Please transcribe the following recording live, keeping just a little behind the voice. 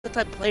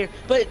type of player,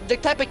 but the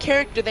type of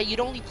character that you'd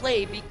only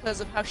play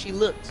because of how she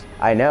looks.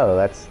 I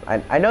know,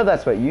 I know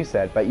that's what you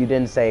said, but you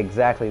didn't say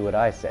exactly what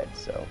I said,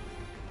 so.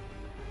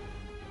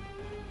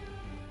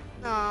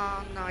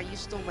 No, you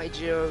stole my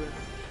joke.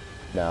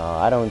 No,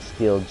 I don't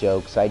steal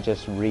jokes, I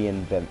just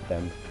reinvent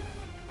them.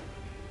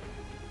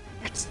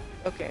 That's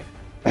okay.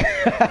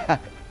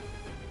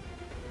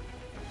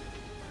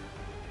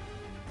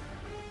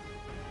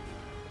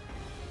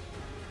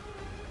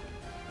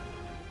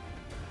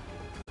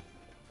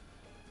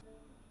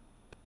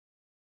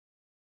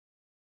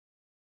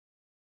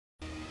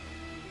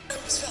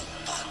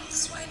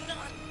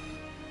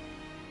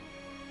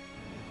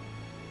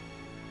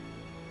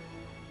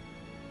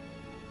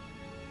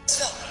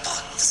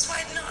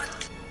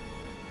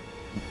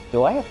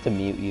 Do I have to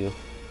mute you?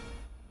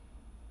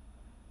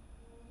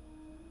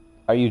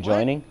 Are you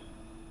joining?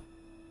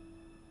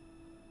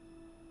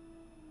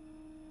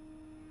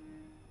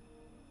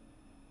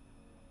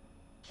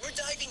 We're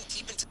diving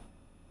deep into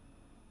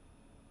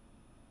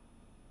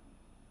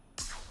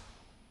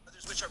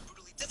others which are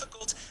brutally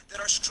difficult that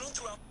are strewn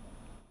throughout.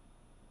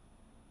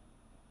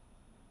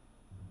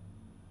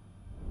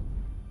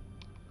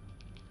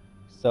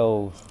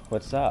 So,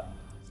 what's up?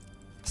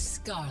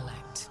 Scarlet.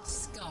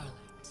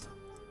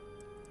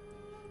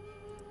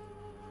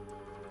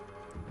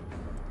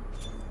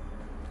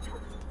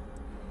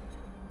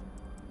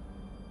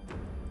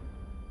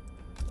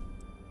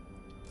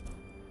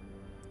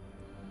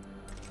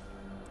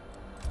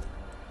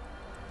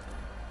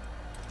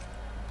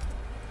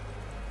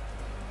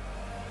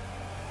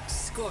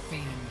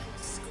 Scorpion.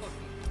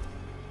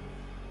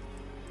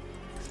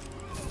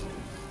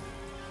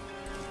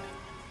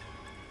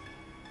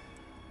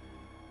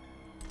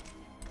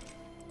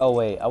 Oh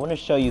wait, I want to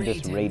show you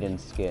this Raiden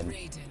skin.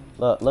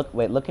 Look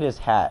at his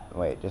hat.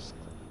 Wait, just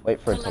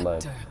wait for it to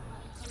load.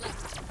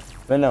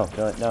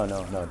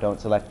 No,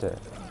 don't select it.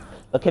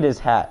 Look at his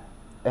hat.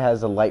 It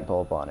has a light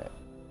bulb on it.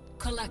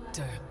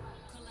 Collector.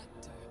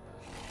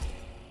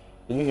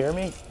 Can you hear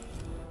me?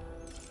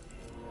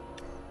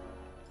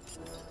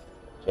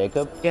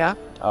 Jacob? Yeah.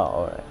 Oh,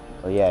 alright.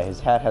 Well, yeah,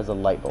 his hat has a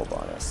light bulb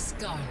on it.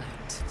 Scarlet.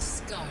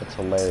 It's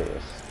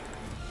hilarious.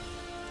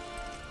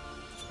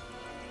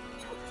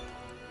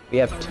 We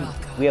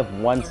have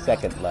 1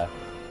 second left.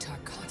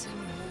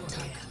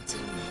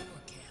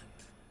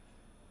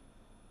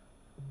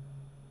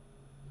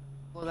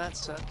 Well, that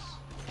sucks.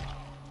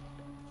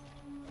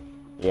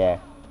 Yeah.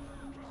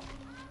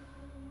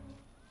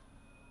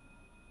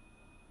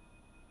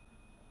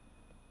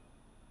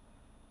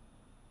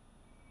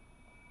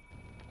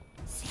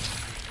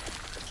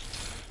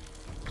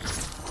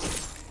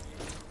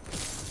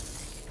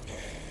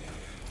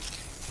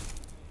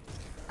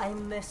 I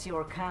miss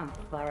your camp,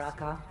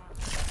 Baraka.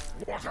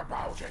 What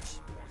about it?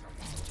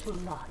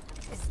 Blood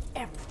is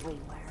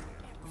everywhere.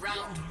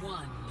 Round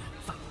 1.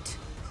 Fight.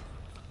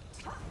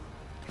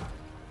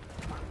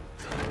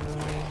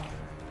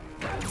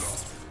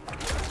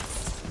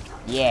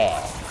 Yeah.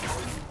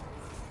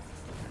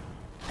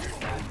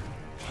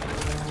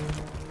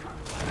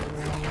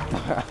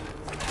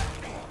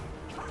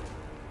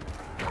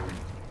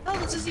 What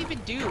does this even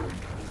do?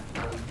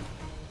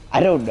 I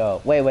don't know.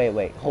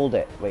 Wait. Hold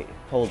it. Wait,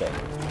 hold it.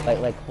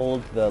 Like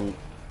hold the...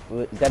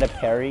 Is that a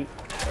parry?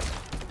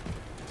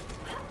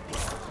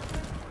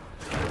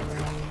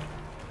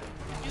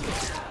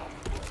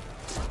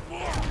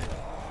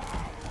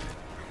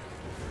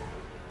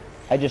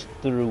 I just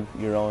threw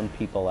your own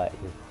people at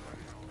you.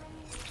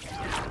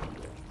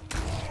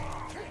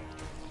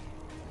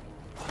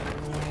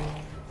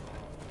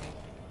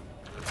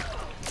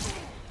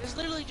 This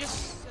literally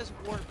just says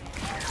warp.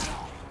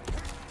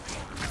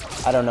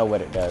 I don't know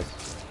what it does.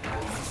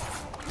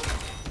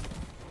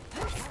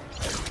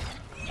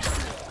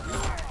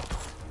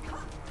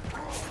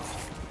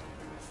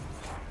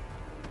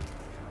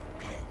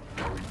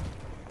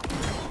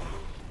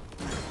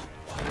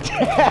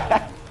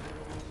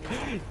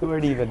 You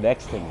weren't even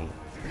next to me.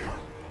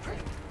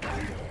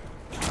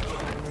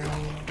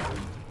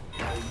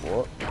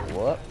 Whoa.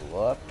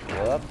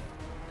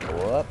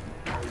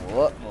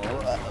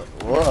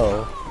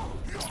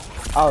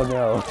 Oh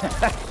no.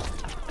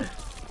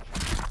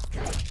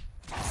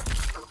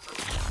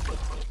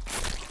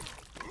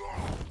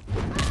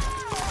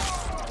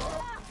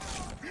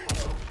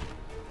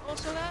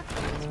 Also that?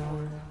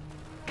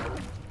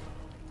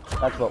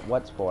 That's what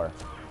what's for.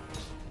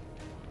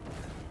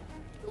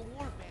 The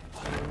war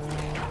band.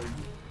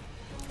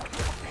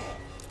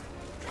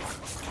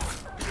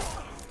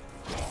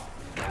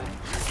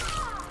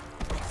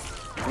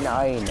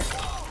 9.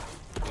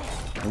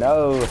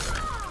 No.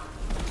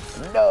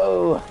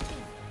 No.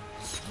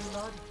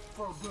 Blood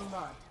for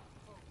blood.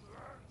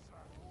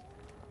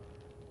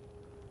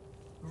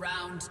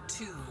 Round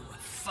 2.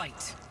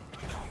 Fight.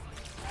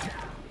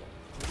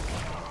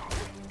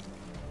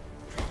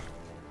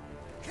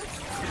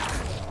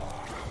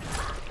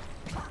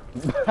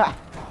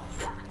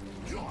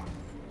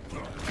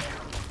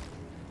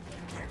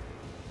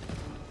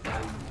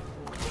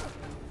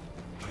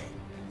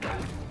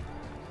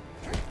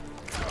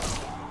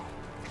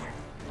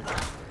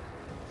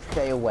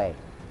 Stay away.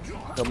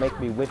 Don't make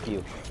me whip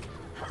you.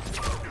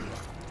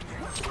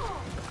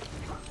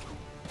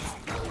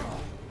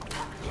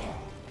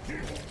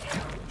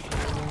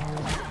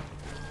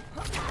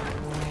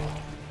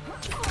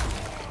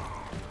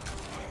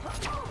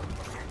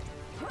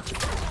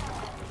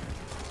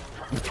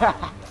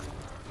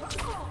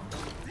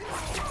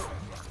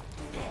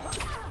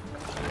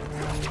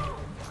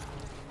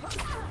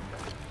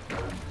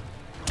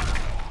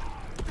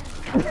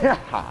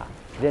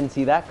 Didn't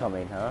see that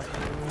coming, huh?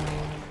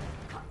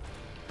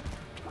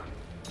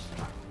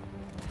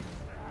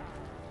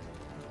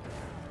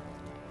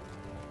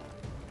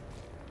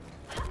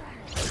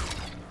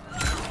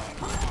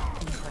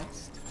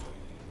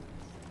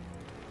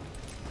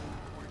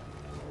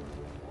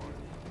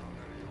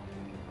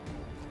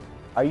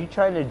 Are you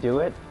trying to do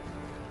it?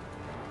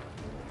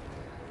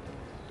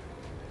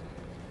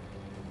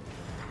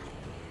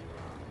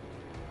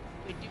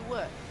 Wait, do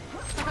what?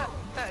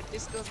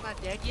 Disco's not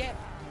dead yet?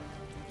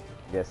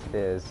 Yes, it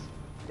is.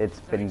 It's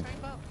Is that what you're been talking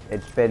about?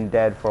 it's been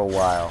dead for a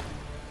while.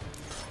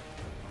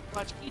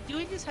 Watch, keep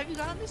doing this. Have you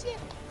gotten this yet?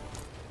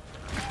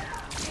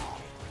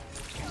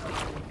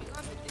 Have you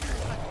gotten the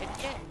Disco's not dead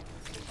yet?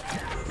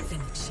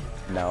 Finish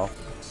him. No.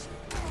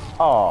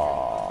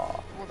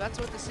 Oh, Well, that's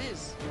what this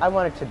is. I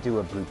wanted to do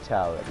a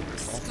brutality.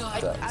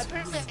 Scarlet.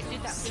 Apparently I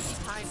did that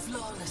 50 times.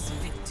 Flawless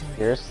victory.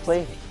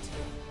 Seriously?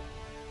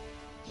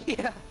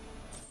 Yeah.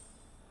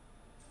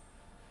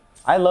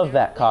 I love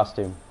that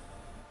costume.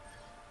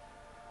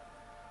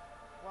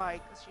 Why?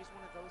 Because she's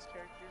one of those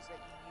characters that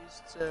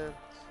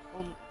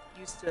you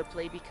used to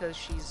play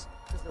because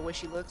the way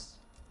she looks.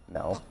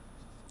 No.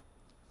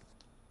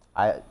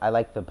 I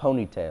like the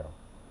ponytail.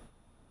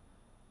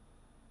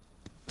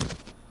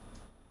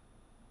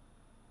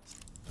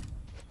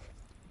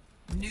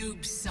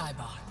 Noob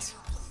Cybot.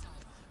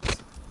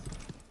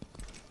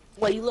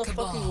 What, you love Come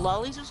fucking on.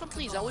 lollies or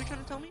something? Is that what you're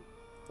trying to tell me?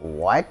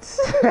 What?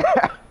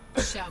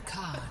 Shao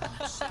Kahn.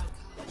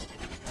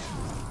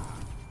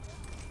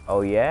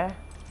 Oh yeah?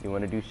 You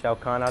want to do Shao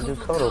Kahn? I'll do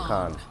Kotal Kotal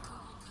Kahn. Kahn.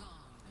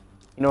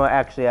 You know what?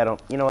 Actually, I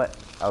don't. You know what?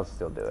 I'll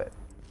still do it.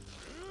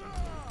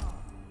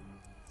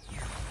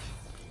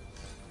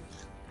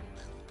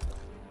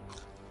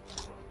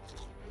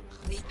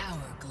 The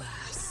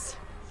Hourglass.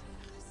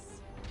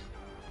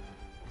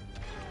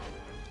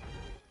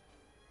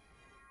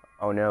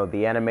 Oh no,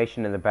 the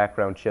animation in the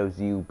background shows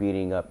you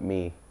beating up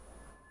me.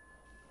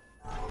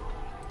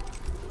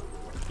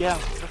 Yeah,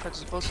 that's what it's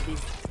supposed to be.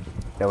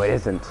 No, it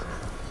isn't.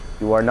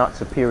 You are not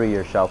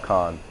superior, Shao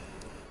Kahn.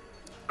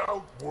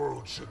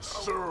 Outworld should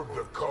serve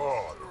the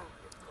Khan.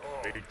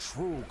 A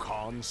true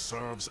Khan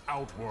serves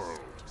Outworld.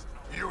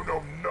 You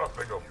know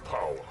nothing of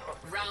power.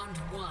 Round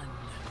one.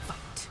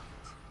 Fight.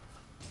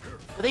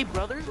 Are they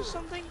brothers or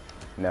something?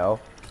 No?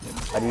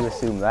 How do you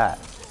assume that?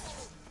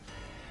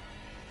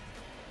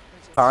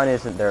 Khan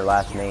isn't their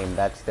last name,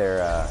 that's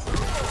their,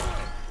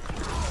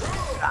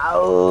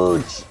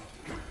 Ouch!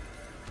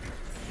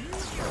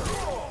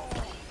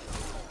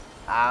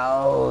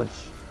 Ouch!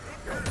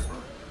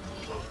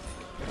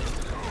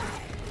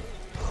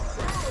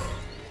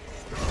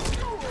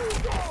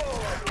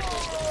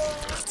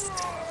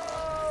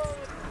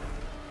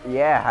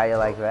 Yeah, how you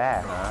like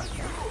that, huh?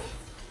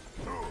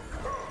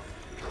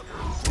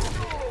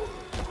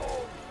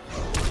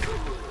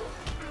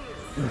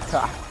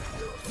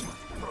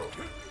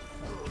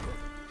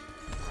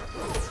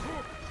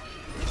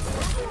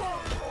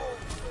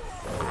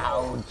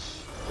 Ouch.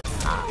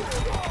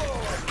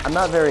 I'm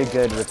not very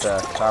good with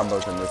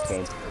combos in this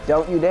game.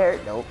 Don't you dare!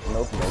 Nope,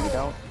 nope, no you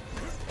don't.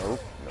 Nope,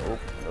 nope,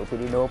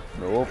 nopeity nope,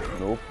 nope,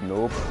 nope,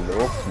 nope,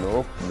 nope,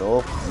 nope,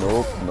 nope,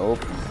 nope, nope.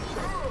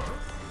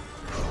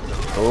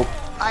 Nope.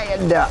 I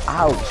end up.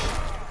 Ouch.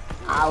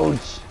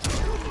 Ouch.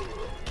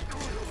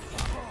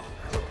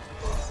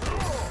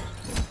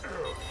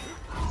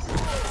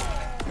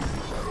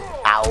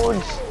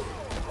 Ouch.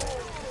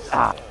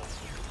 Ah.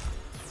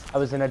 I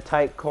was in a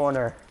tight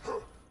corner.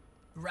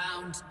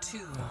 Round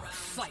two.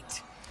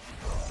 Fight.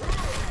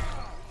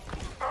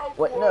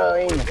 What? No.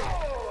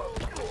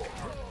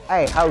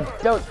 Hey, how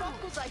don't.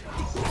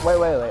 Wait.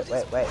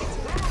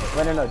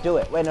 Wait, no, do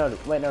it. Wait, no,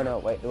 wait, no,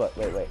 wait, do it.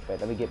 Wait,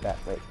 let me get back.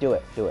 Wait, do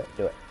it.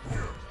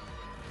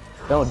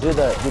 No, do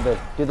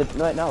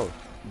the, no,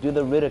 do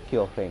the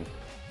ridicule thing.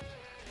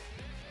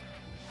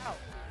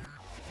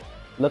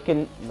 Look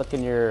in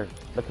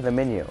the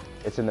menu.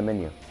 It's in the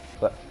menu.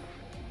 Look.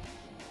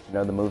 You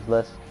know the moves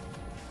list?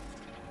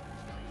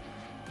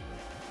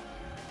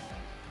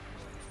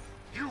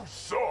 You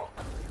suck.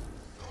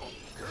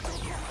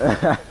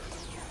 What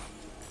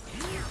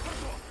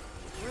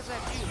does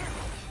that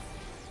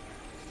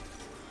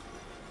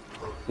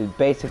do? It's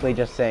basically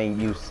just saying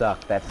you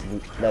suck.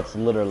 That's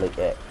literally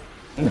it.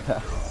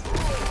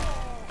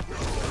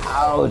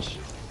 Ouch.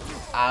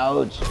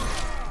 Ouch.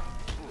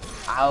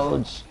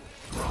 Ouch.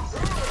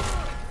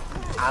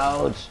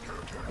 Ouch.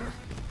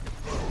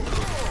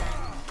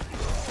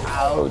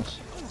 Ouch.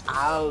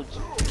 Ouch.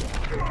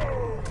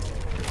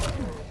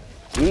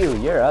 Ew,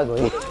 you're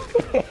ugly.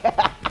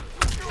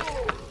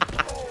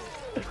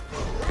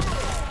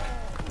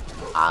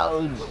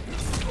 Ouch!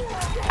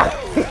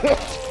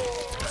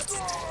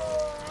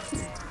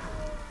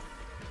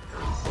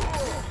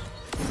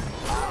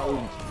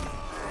 Ouch.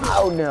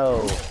 Oh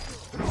no!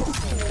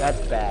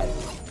 That's bad.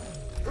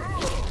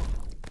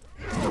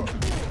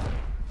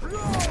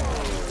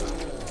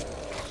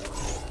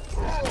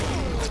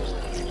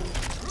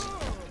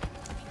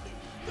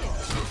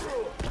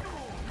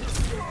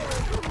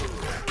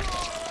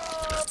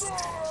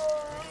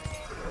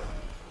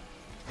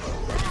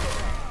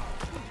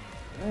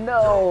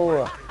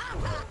 No!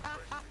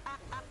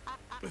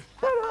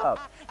 Shut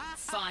up!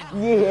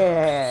 Final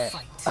Yeah!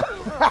 fight.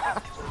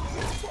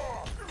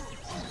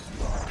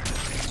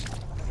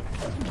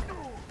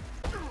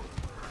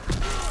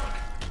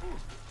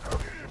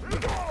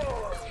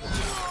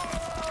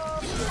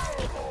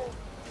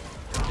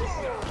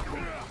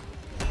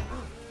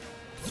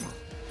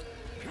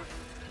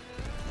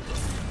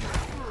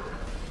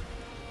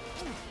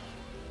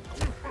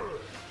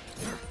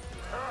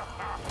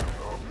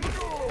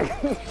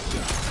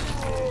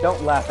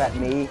 Don't laugh at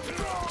me.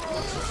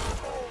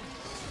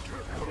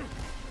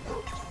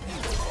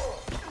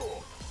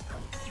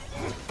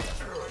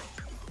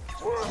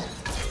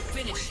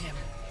 Finish him.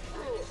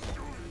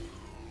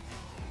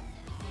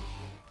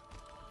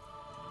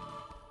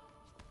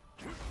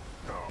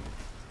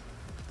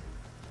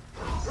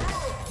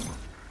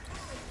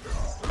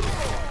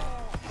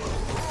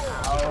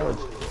 Ouch.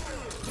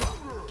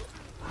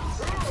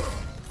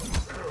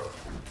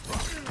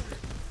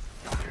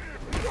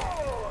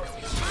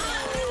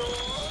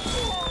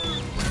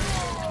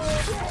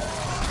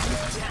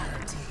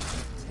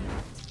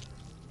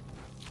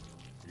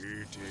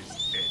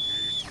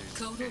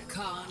 Kotal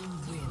Khan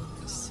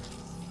wins.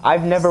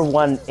 I've never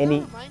won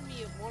any. Remind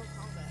me of Mortal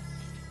Kombat.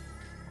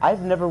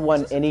 I've never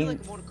won It doesn't any. feel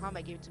like a Mortal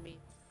Kombat game to me.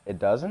 It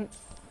doesn't?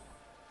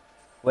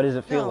 What does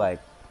it feel No. like?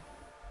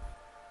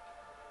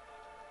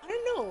 I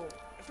don't know.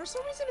 For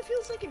some reason, it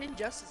feels like an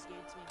Injustice game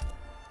to me.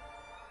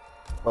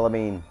 Well, I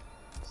mean,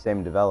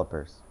 same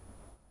developers.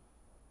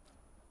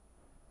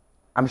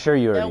 I'm sure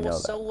you already know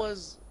that.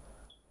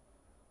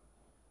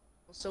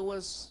 So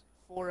was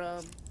for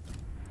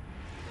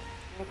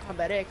Mortal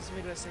Kombat X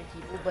made by the same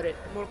people, but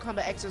Mortal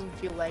Kombat X doesn't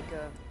feel like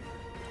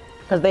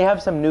Because they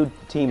have some new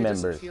team it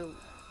doesn't members. feel.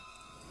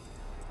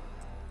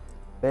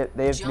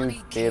 They have Johnny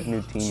new Cage,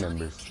 team Johnny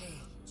members.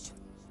 Cage.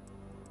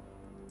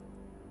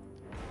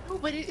 No,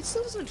 but it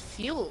still doesn't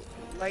feel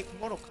like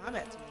Mortal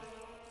Kombat to me.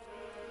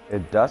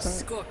 It doesn't?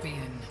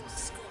 Scorpion.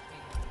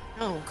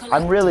 No.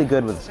 I'm really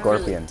good with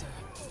Scorpion.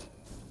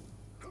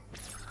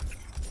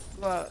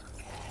 Well,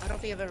 I don't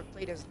think I've ever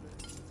played as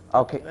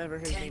Okay, whatever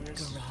his name Tank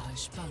is.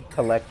 Garage Bunker.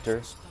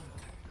 Collector.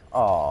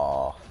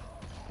 Aww.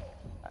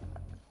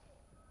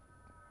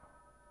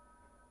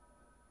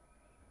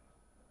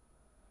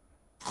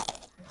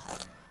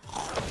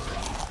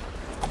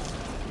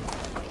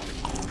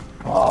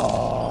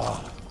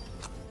 Aww.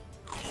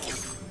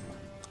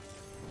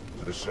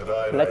 The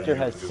Shaddai Collector Ryu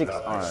has do 6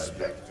 not arms.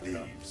 respect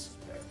thieves.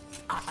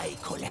 I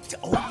collect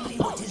only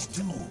what is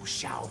due,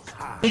 Shao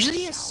Kahn. Usually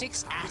he has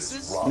 6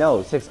 asses.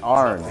 No, 6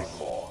 arms.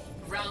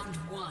 Round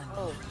one.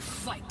 Oh.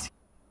 Fight.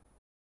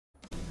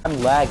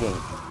 I'm lagging.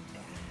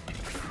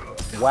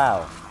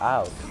 Wow.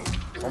 Ouch.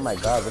 Oh my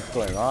god, what's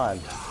going on?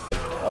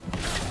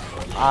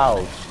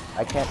 Ouch.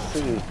 I can't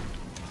see.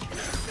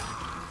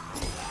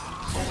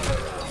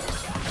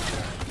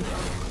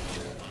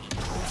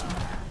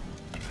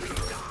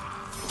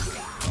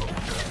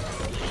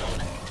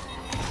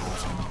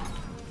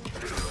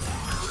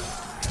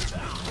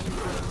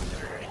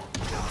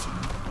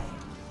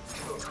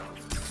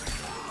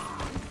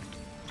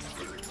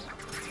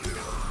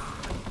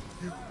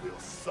 You will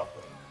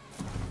suffer.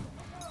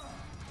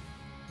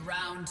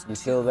 Round You two.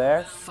 still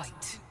there?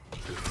 Fight.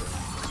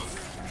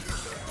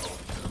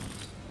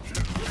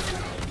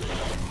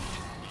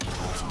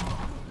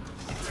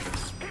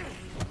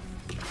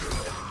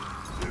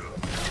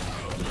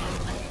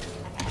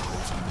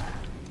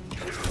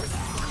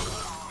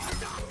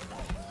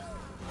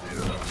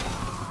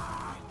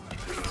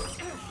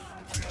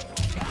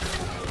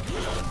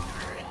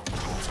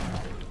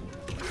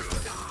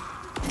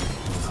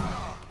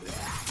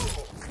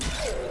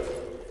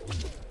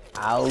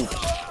 Ouch.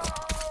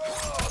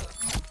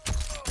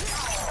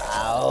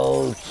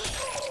 Ouch.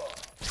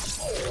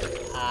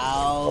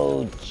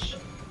 Ouch.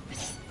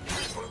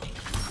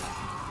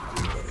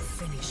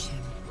 Finish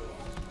him.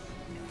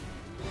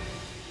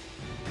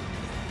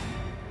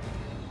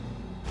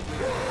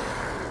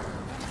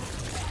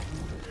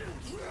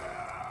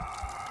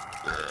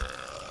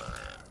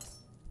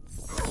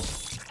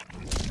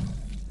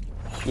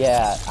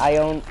 Yeah,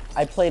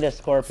 I played a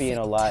Scorpion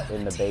a lot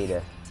in the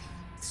beta.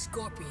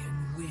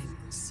 Scorpion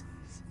wins.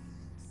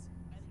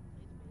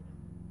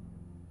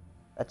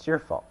 That's your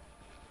fault.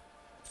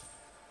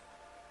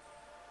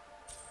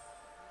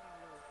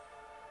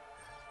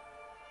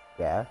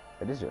 Yeah,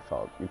 it is your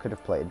fault. You could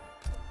have played.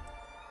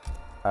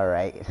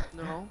 Alright.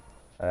 No.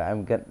 Alright,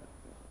 I'm good.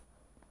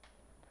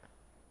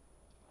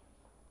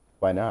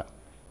 Why not?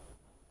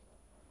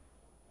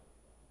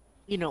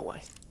 You know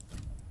why.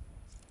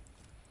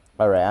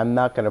 Alright, I'm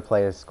not gonna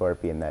play as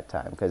Scorpion that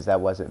time, because that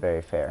wasn't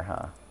very fair,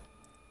 huh?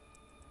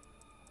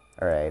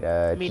 Alright,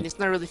 I mean, it's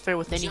not really fair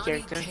with any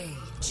character.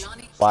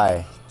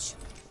 why?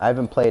 I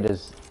haven't played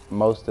as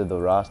most of the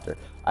roster.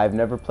 I've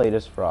never played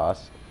as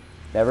Frost.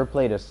 Never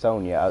played as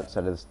Sonya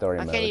outside of the story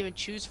I mode. can't even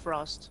choose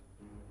Frost.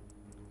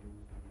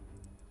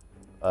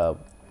 I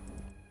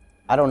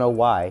don't know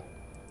why.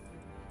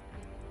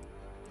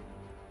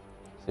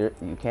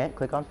 You can't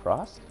click on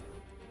Frost?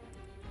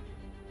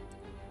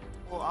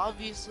 Well,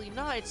 obviously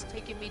not. It's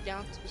taking me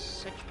down to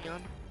Cetrion.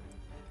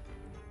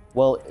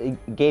 Well,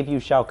 it gave you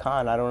Shao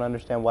Kahn. I don't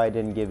understand why it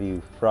didn't give you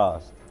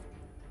Frost.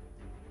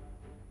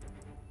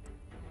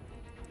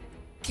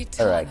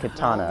 Alright,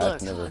 Katana. Look,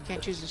 I've never... I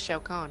can't choose the Shao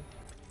Kahn.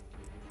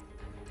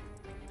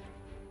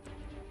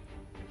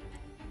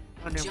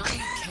 Oh, never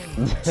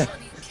mind.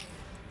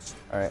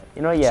 Alright,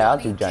 you know, yeah, I'll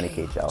do Johnny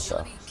Cage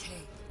also.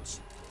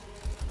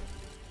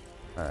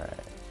 Alright.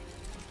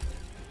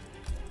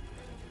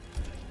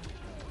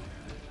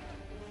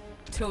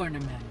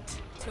 Tournament.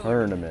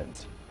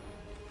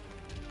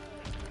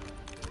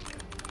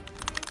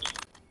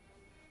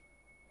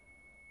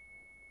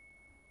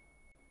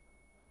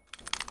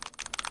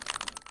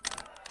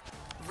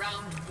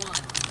 Round 1.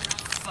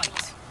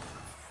 Fight.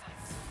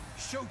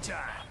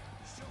 Showtime.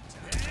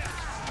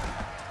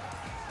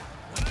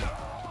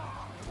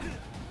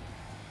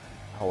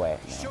 Oh wait,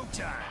 no.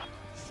 Showtime.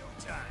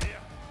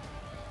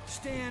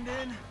 Stand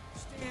in.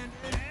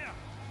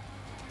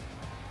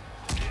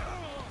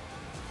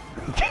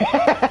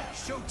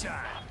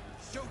 Showtime.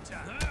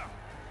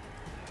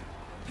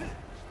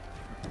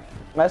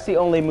 That's the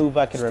only move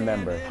I can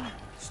remember.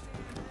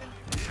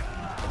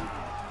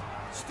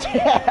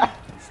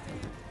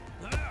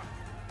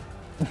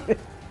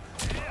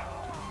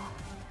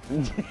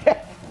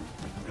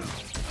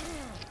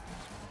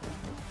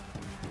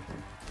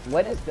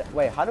 What is that?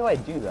 Wait, how do I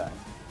do that?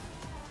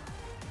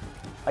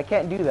 I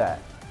can't do that.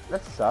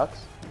 That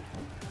sucks.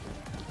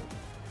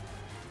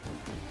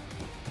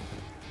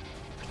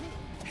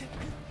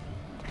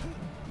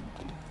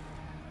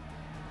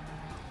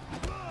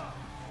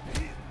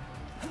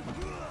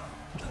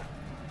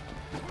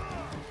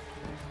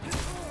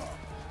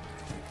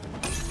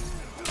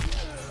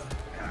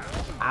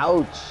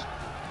 Ouch.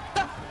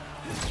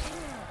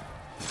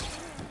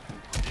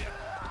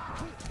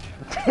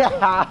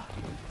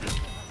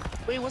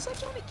 Wait, was that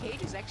Johnny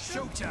Cage's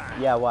extra?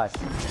 Yeah, what?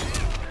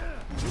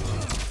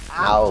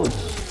 Ouch.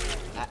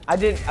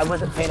 I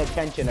wasn't paying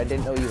attention. I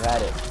didn't know you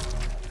had it.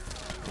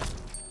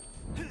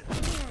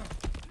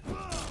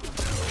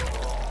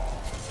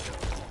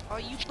 Oh,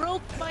 you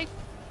broke my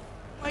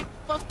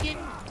fucking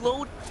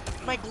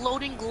my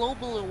gloating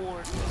global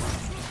award.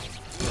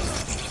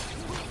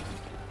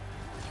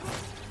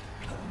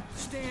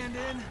 Stand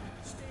in.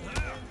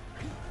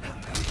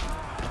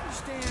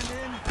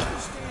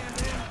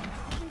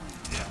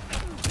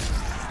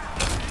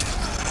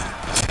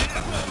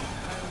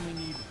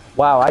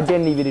 Wow, I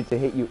didn't even need to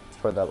hit you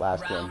for the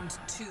last one. Round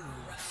 2.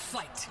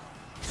 Fight.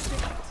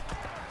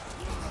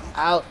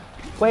 Ow.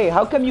 Wait,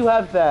 how come you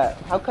have that?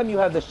 How come you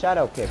have the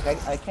shadow kick?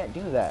 I can't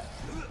do that.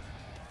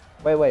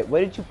 Wait, what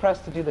did you press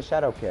to do the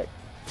shadow kick?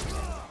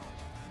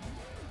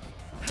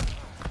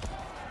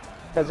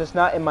 Because it's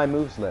not in my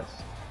moves list.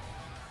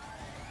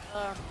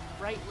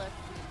 Right, left.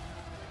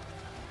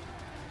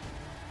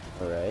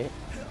 Alright.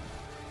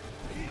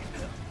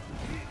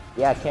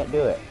 Yeah, I can't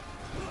do it.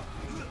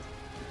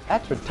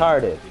 That's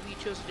retarded. Maybe you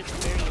chose a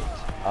different variant.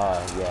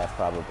 Yeah,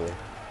 probably.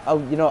 Oh,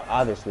 you know,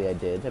 obviously I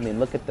did. I mean,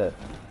 look at the...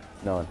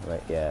 No,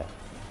 wait, yeah.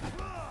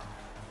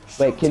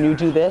 Wait, can you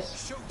do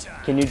this?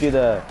 Can you do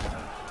the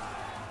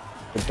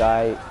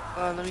guy...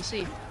 Let me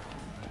see.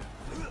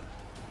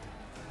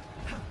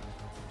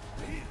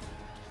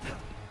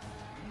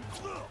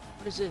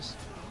 What is this?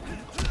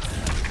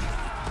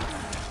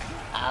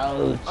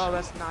 Ouch. Oh,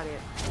 that's not it.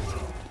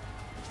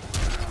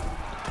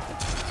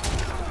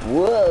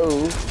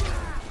 Whoa.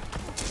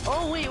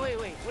 Oh, wait.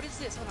 What is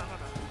this? Hold on.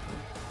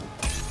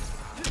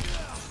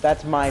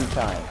 That's mime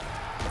time.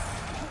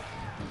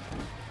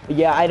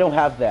 Yeah, I don't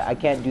have that. I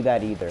can't do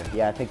that either.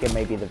 Yeah, I think it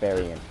may be the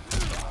variant.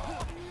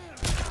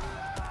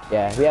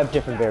 Yeah, we have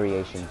different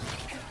variations.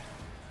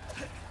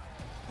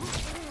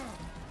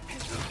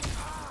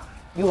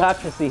 You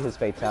have to see his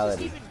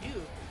fatality. What does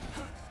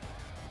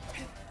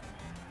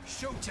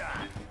this even do?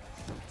 Showtime.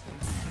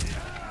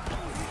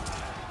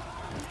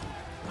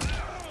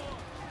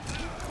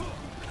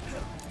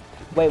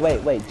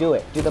 Wait, do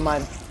it. Do the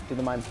mime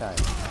time.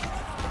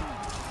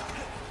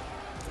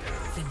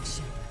 Finish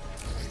him.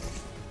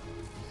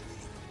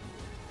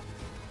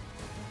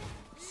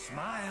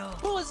 Smile.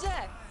 What was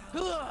that?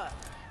 Just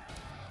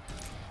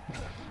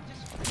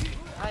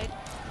hide.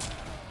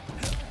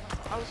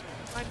 I was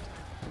trying to...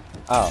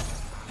 Oh.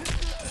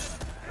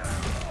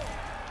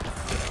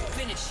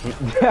 Finish him.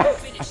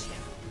 Finish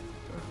him.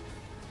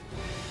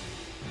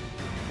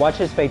 Watch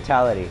his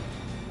fatality.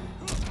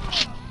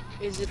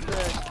 Is it the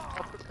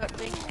uppercut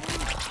thing?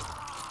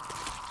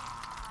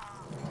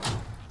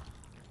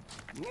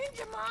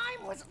 Ninja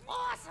Mime was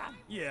awesome.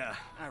 Yeah,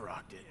 I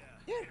rocked it.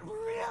 It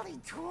really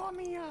tore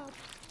me up.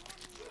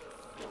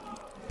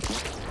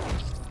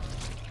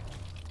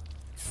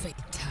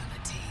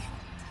 Fatality.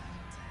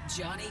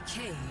 Johnny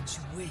Cage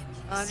wins.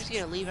 I'm just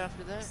gonna leave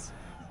after that.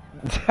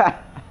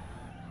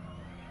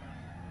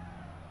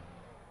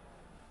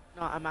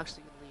 No, I'm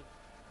actually gonna leave.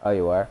 Oh,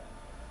 you are?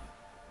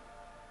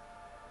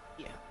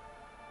 Yeah.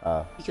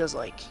 Oh. Because,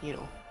 like, you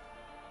know,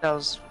 that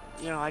was,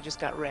 you know, I just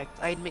got wrecked.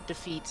 I admit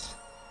defeat.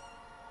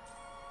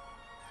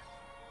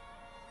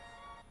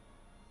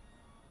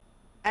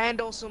 And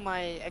also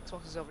my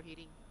Xbox is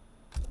overheating.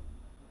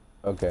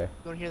 Okay.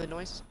 You wanna hear the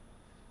noise?